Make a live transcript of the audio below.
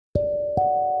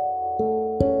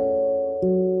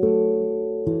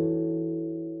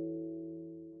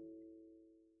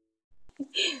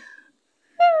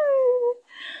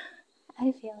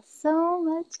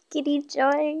much, Kitty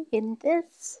Joy. In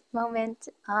this moment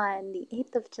on the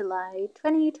 8th of July,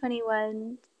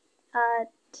 2021,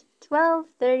 at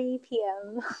 12:30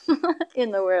 p.m.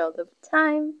 in the world of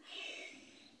time,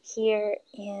 here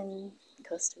in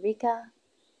Costa Rica,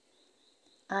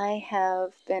 I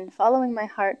have been following my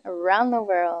heart around the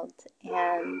world,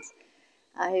 and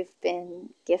I've been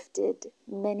gifted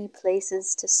many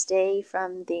places to stay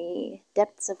from the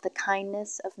depths of the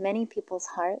kindness of many people's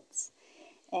hearts.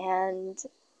 And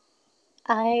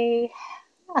I,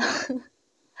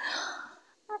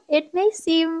 it may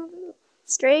seem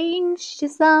strange to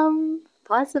some,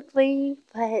 possibly,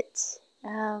 but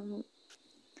I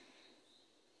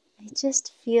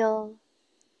just feel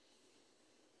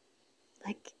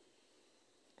like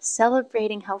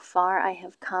celebrating how far I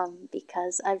have come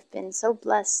because I've been so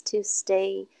blessed to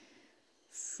stay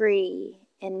free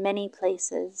in many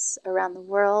places around the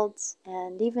world,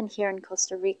 and even here in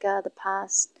Costa Rica the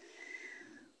past,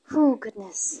 oh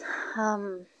goodness,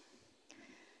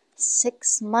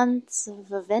 6 months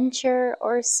of adventure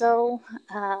or so,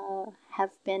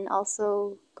 have been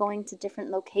also going to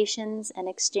different locations and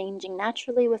exchanging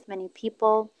naturally with many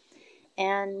people.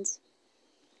 And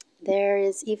there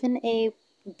is even a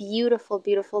beautiful,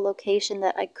 beautiful location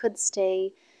that I could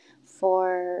stay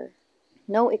for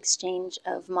no exchange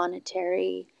of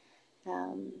monetary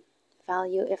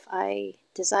value if I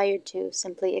desired to,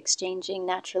 simply exchanging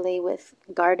naturally with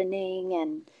gardening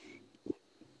and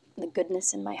the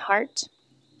goodness in my heart,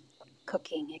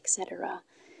 cooking, etc.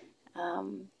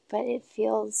 But it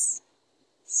feels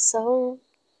so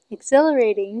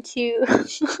exhilarating to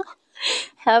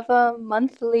have a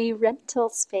monthly rental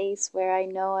space where I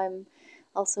know I'm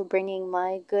also bringing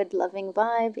my good, loving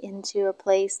vibe into a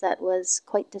place that was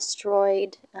quite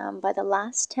destroyed by the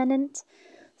last tenant.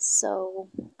 So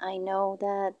I know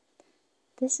that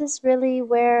this is really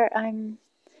where I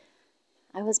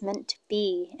was meant to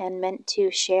be and meant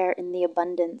to share in the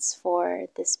abundance for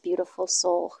this beautiful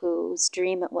soul whose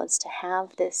dream it was to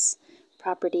have this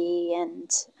property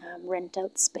and rent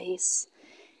out space.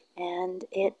 And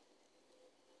it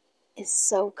is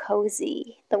so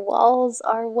cozy. The walls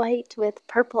are white with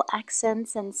purple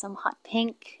accents and some hot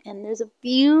pink, and there's a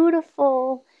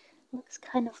beautiful, looks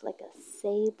kind of like a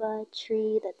ceiba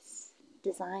tree that's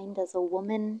designed as a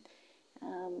woman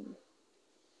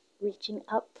reaching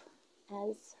up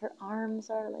as her arms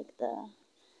are like the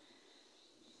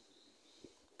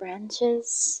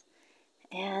branches.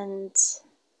 And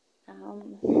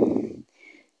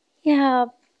yeah,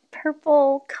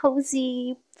 purple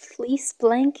cozy fleece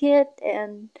blanket.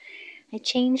 And I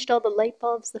changed all the light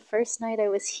bulbs the first night I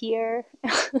was here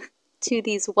to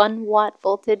these 1 watt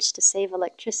voltage to save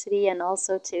electricity and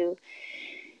also to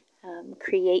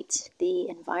create the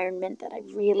environment that I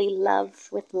really love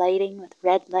with lighting, with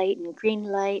red light and green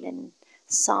light and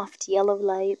soft yellow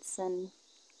lights. And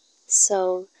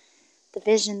so the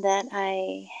vision that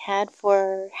I have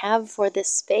for this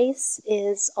space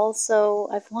is also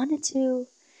I've wanted to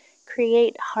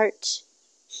create heart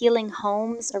healing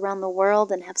homes around the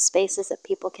world and have spaces that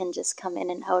people can just come in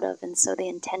and out of. And so the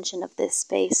intention of this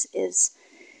space is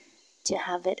to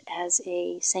have it as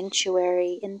a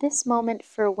sanctuary in this moment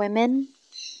for women.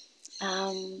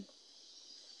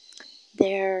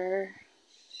 They're,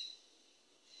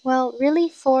 well, really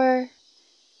for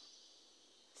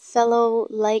fellow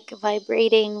like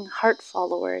vibrating heart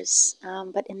followers.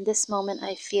 But in this moment,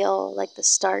 I feel like the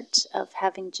start of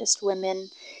having just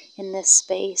women in this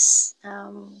space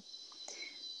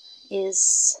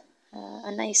is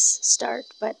a nice start.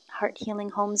 But heart healing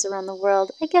homes around the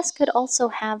world, I guess, could also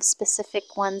have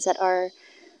specific ones that are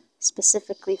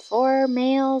specifically for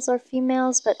males or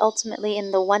females, but ultimately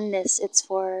in the oneness, it's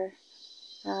for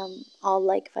all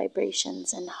like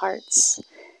vibrations and hearts.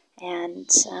 And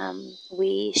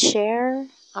we share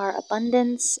our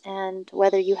abundance, and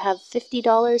whether you have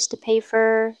 $50 to pay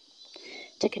for,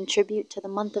 to contribute to the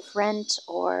month of rent,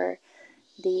 or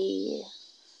the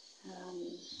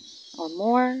or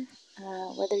more,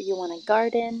 whether you want to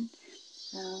garden.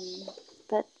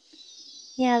 But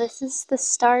yeah, this is the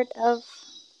start of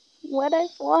what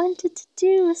I've wanted to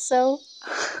do, so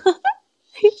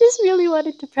I just really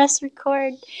wanted to press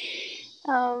record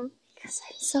because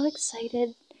I'm so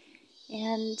excited.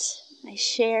 And I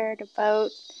shared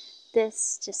about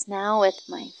this just now with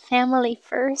my family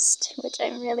first, which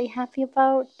I'm really happy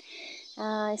about.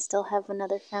 I still have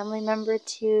another family member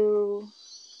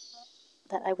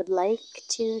that I would like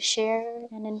to share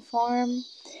and inform.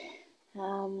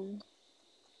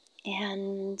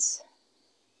 And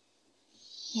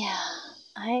yeah,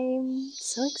 I'm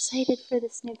so excited for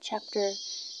this new chapter of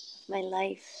my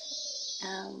life.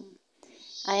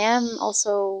 I am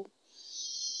also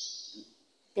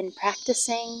been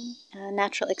practicing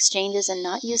natural exchanges and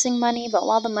not using money, but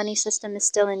while the money system is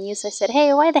still in use, I said,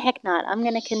 hey, why the heck not? I'm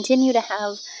going to continue to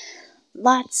have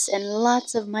lots and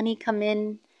lots of money come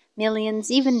in, millions,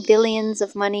 even billions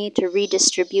of money to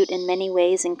redistribute in many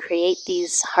ways and create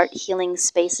these heart healing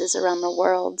spaces around the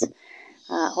world,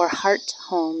 or heart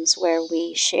homes where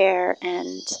we share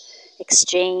and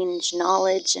exchange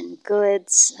knowledge and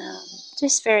goods,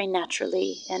 just very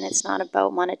naturally. And it's not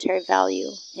about monetary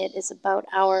value. It is about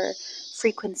our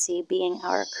frequency being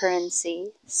our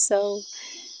currency. So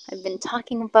I've been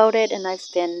talking about it, and I've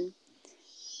been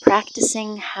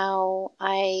practicing who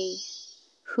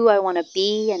I want to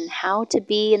be and how to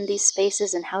be in these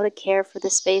spaces and how to care for the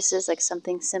spaces, like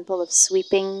something simple of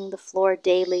sweeping the floor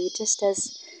daily, just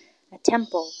as a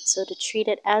temple. So to treat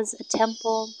it as a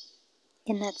temple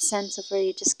in that sense of where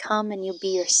you just come and you be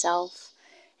yourself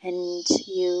and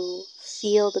you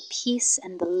feel the peace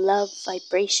and the love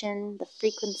vibration, the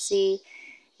frequency,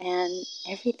 and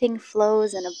everything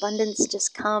flows and abundance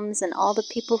just comes, and all the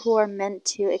people who are meant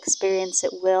to experience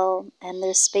it will. And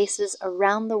there's spaces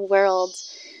around the world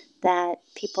that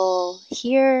people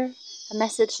hear a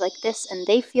message like this and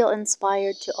they feel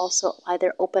inspired to also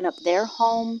either open up their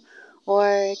home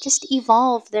or just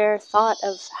evolve their thought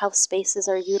of how spaces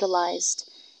are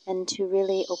utilized and to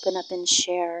really open up and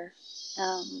share.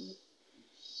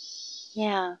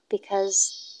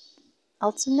 Because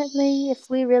ultimately, if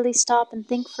we really stop and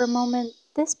think for a moment,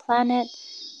 this planet,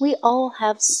 we all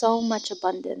have so much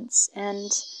abundance,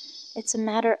 and it's a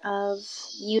matter of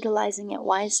utilizing it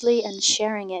wisely and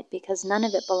sharing it, because none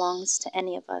of it belongs to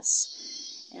any of us.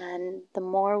 And the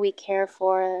more we care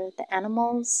for the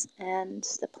animals and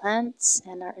the plants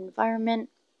and our environment,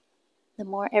 the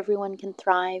more everyone can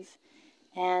thrive.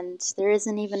 And there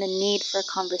isn't even a need for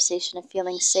a conversation of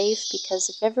feeling safe, because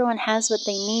if everyone has what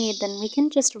they need, then we can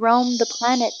just roam the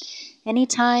planet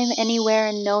anytime, anywhere,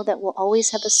 and know that we'll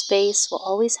always have a space, we'll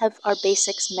always have our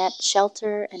basics met,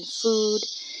 shelter and food.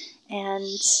 And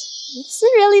it's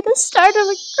really the start of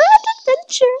a grand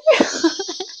adventure.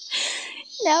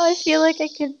 Now I feel like I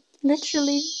could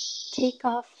literally take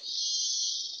off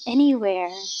anywhere.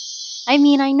 I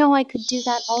mean, I know I could do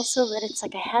that also, but it's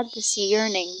like I had this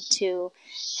yearning to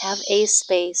have a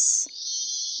space,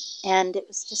 and it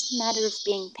was just a matter of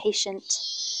being patient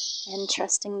and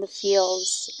trusting the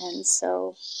feels. And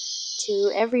so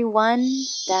to everyone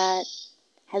that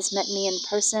has met me in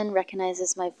person,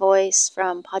 recognizes my voice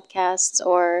from podcasts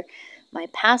or my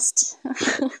past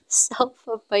self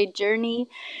of my journey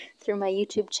through my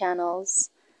YouTube channels,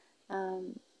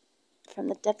 from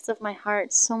the depths of my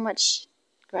heart, so much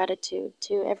gratitude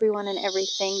to everyone and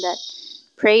everything that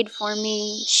prayed for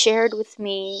me, shared with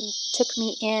me, took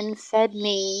me in, fed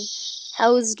me,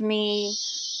 housed me,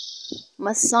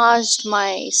 massaged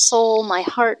my soul, my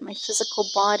heart, my physical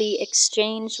body,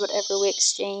 exchanged whatever we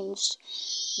exchanged.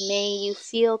 May you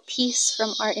feel peace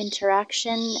from our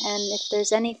interaction, and if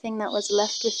there's anything that was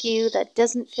left with you that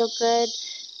doesn't feel good,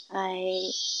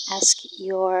 I ask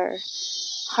your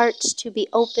heart to be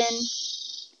open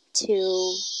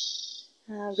to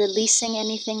releasing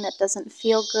anything that doesn't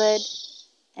feel good,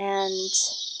 and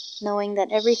knowing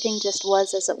that everything just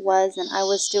was as it was, and I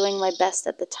was doing my best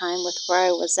at the time with where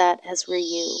I was at, as were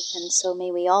you. And so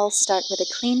may we all start with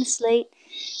a clean slate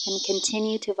and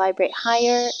continue to vibrate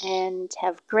higher and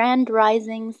have grand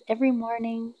risings every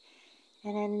morning,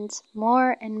 and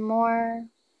more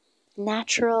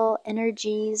natural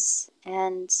energies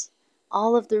and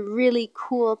all of the really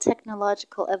cool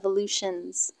technological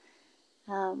evolutions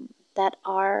that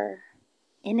are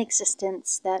in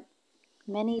existence that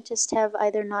many just have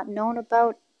either not known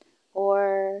about,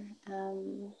 or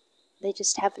they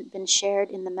just haven't been shared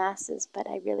in the masses. But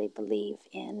I really believe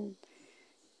in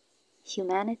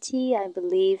humanity, I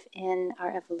believe in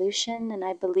our evolution, and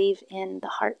I believe in the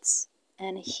hearts.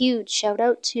 And a huge shout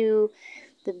out to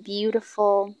the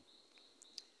beautiful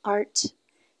art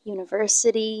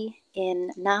university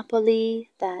in Napoli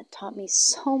that taught me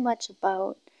so much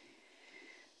about,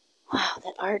 wow,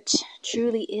 that art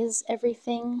truly is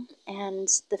everything, and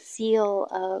the feel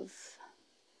of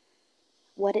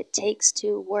what it takes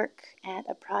to work at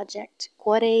a project,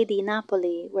 Cuore di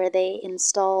Napoli, where they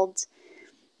installed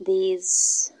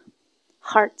these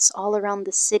hearts all around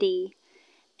the city,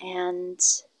 and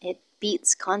it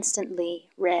beats constantly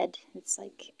red. It's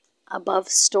like above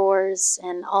stores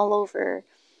and all over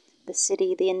the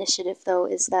city. The initiative, though,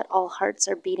 is that all hearts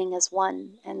are beating as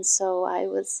one. And so I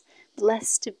was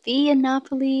blessed to be in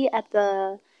Napoli at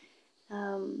the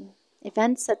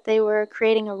events that they were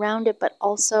creating around it, but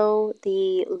also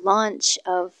the launch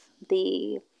of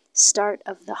the start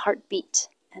of the heartbeat.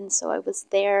 And so I was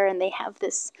there, and they have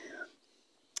this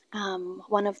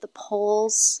one of the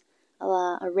poles,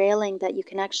 a railing that you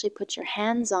can actually put your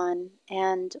hands on,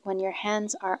 and when your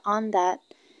hands are on that,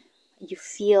 you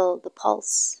feel the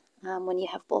pulse when you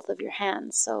have both of your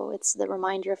hands. So it's the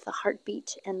reminder of the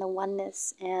heartbeat and the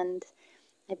oneness. And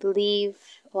I believe,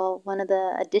 well, one of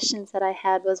the additions that I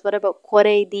had was, what about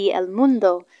Cuore di el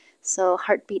Mundo? So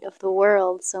heartbeat of the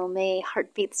world. So may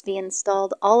heartbeats be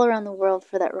installed all around the world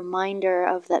for that reminder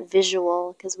of that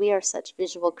visual, because we are such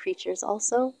visual creatures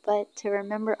also, but to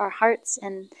remember our hearts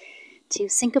and to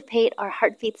syncopate our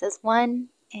heartbeats as one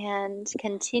and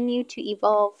continue to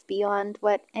evolve beyond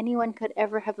what anyone could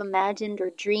ever have imagined or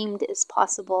dreamed is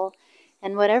possible.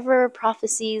 And whatever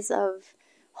prophecies of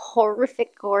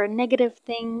horrific or negative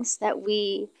things that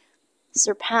we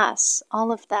surpass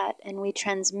all of that, and we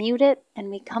transmute it, and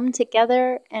we come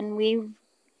together and we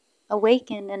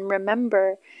awaken and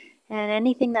remember, and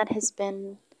anything that has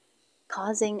been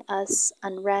causing us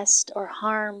unrest or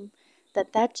harm,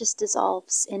 that just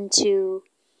dissolves into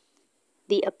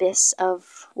the abyss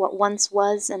of what once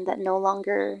was and that no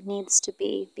longer needs to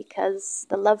be, because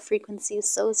the love frequency is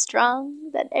so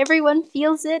strong that everyone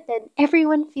feels it, and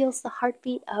everyone feels the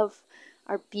heartbeat of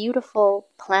our beautiful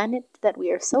planet that we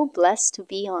are so blessed to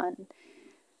be on.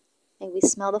 May we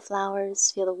smell the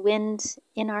flowers, feel the wind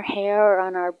in our hair or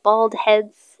on our bald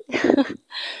heads,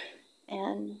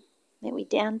 and may we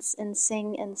dance and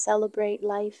sing and celebrate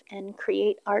life and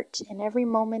create art in every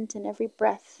moment and every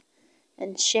breath,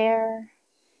 and share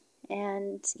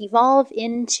and evolve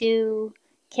into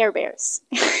Care Bears.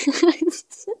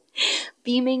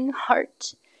 Beaming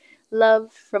heart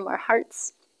love from our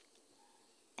hearts.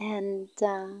 And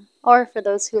or for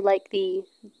those who like the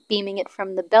beaming it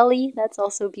from the belly, that's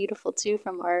also beautiful too,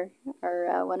 from our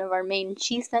one of our main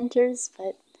chi centers.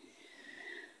 But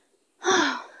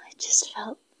I just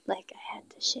felt like I had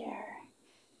to share.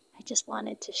 I just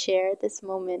wanted to share this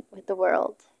moment with the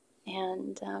world.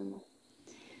 And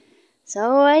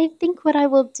so I think what I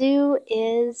will do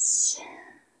is,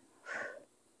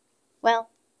 well,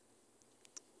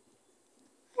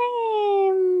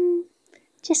 I'm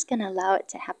just gonna allow it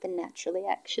to happen naturally,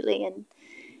 actually, and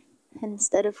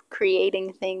instead of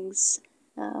creating things,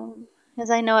 as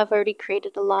I know I've already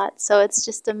created a lot, so it's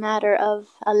just a matter of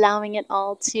allowing it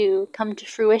all to come to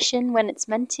fruition when it's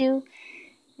meant to.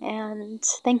 And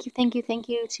thank you, thank you, thank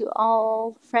you to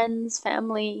all friends,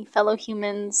 family, fellow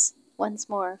humans once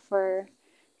more for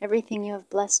everything you have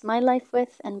blessed my life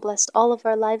with and blessed all of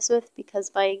our lives with, because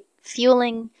by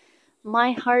fueling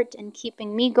my heart and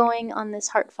keeping me going on this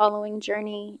heart following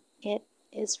journey, it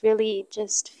is really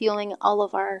just fueling all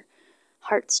of our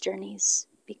heart's journeys,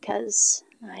 because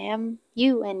I am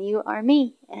you and you are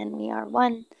me and we are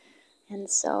one. And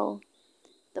so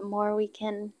the more we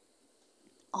can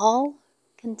all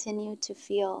continue to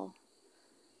feel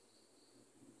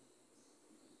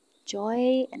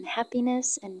joy and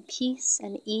happiness and peace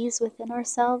and ease within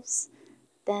ourselves,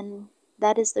 then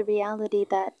that is the reality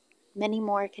that many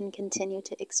more can continue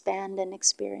to expand and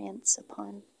experience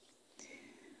upon.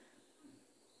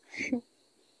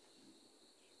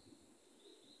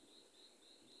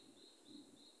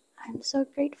 I'm so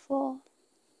grateful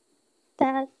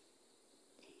that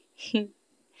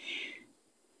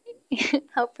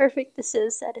how perfect this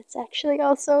is, that it's actually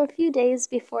also a few days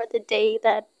before the day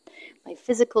that my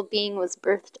physical being was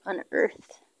birthed on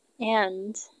Earth.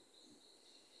 And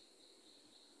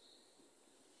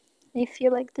I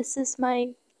feel like this is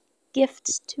my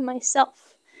gift to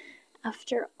myself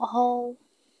after all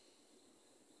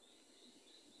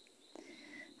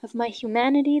of my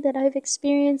humanity that I've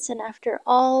experienced, and after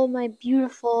all my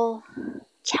beautiful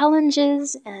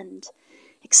challenges and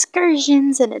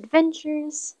excursions and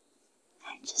adventures.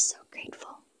 I'm just so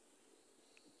grateful.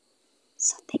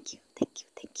 So thank you, thank you,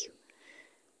 thank you.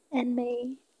 And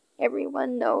may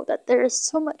everyone know that there is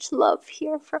so much love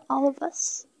here for all of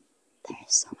us. There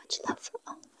is so much love for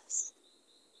all of us.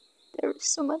 There is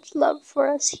so much love for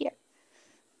us here.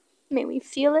 May we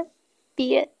feel it,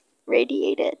 be it,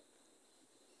 radiate it,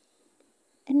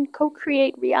 and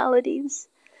co-create realities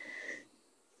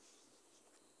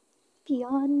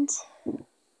beyond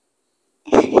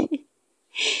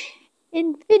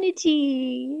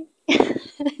infinity.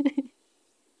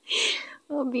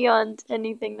 Well, beyond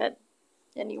anything that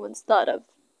anyone's thought of.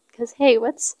 Because hey,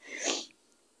 what's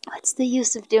the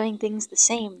use of doing things the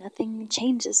same? Nothing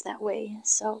changes that way.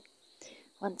 So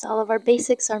once all of our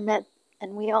basics are met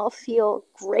and we all feel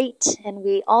great and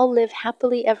we all live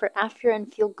happily ever after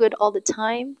and feel good all the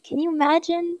time, can you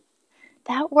imagine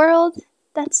that world?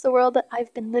 That's the world that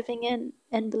I've been living in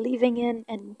and believing in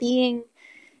and being,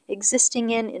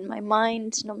 existing in my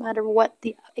mind, no matter what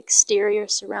the exterior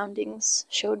surroundings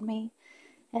showed me.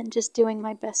 and just doing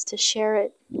my best to share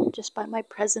it just by my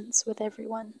presence with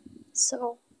everyone.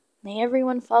 So may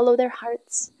everyone follow their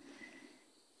hearts,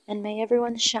 and may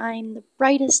everyone shine the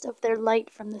brightest of their light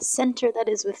from the center that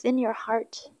is within your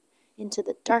heart into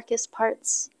the darkest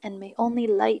parts, and may only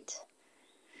light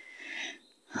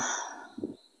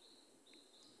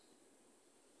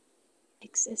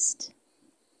exist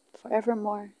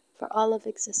forevermore, for all of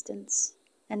existence,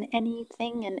 and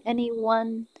anything and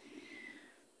anyone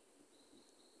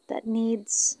that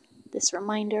needs this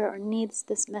reminder or needs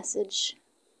this message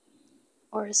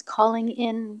or is calling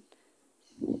in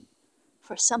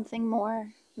for something more,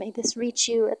 may this reach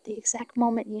you at the exact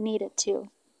moment you need it to.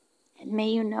 And may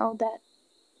you know that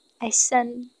I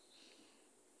send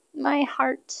my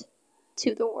heart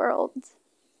to the world.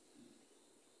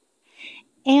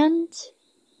 And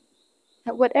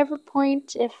at whatever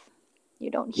point, if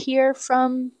you don't hear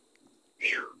from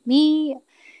me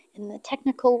in the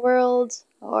technical world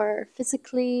or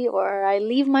physically, or I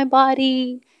leave my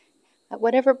body, at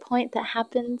whatever point that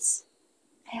happens,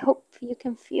 I hope you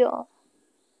can feel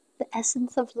the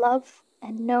essence of love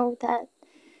and know that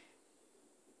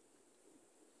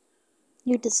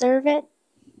you deserve it,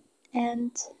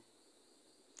 and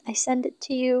I send it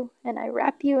to you, and I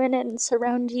wrap you in it and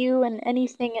surround you and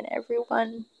anything and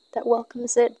everyone that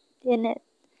welcomes it in it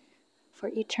for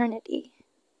eternity.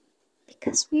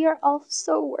 Because we are all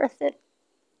so worth it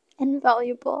and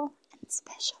valuable and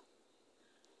special.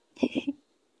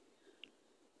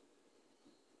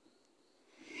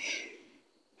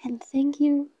 And thank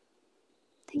you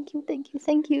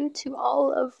to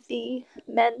all of the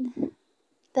men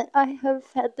that I have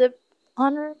had the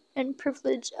honor and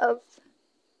privilege of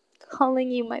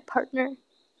calling you my partner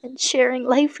and sharing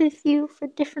life with you for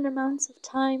different amounts of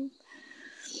time.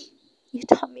 You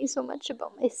taught me so much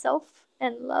about myself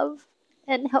and love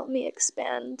and helped me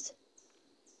expand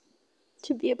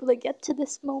to be able to get to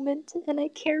this moment, and I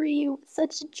carry you with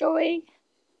such joy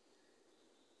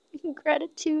and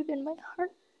gratitude in my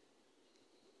heart.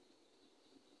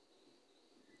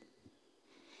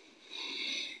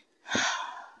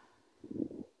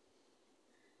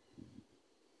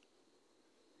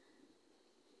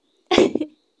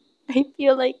 I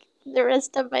feel like the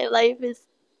rest of my life is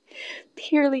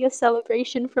purely a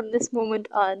celebration from this moment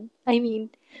on. I mean,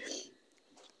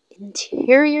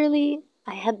 interiorly,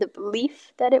 I had the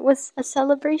belief that it was a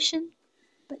celebration,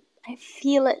 but I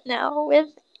feel it now with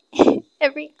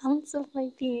every ounce of my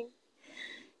being,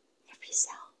 every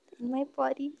cell in my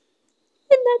body,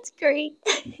 and that's great.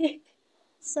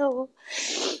 So,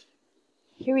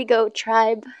 here we go,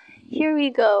 tribe. Here we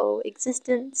go,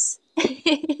 existence.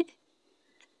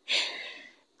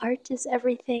 Art is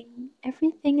everything.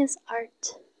 Everything is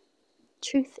art.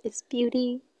 Truth is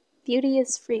beauty. Beauty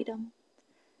is freedom.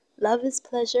 Love is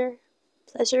pleasure.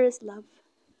 Pleasure is love.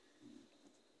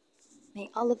 May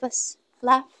all of us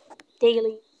laugh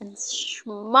daily and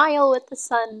smile with the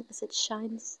sun as it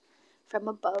shines from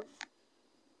above.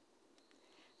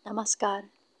 Namaskar.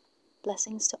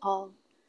 Blessings to all.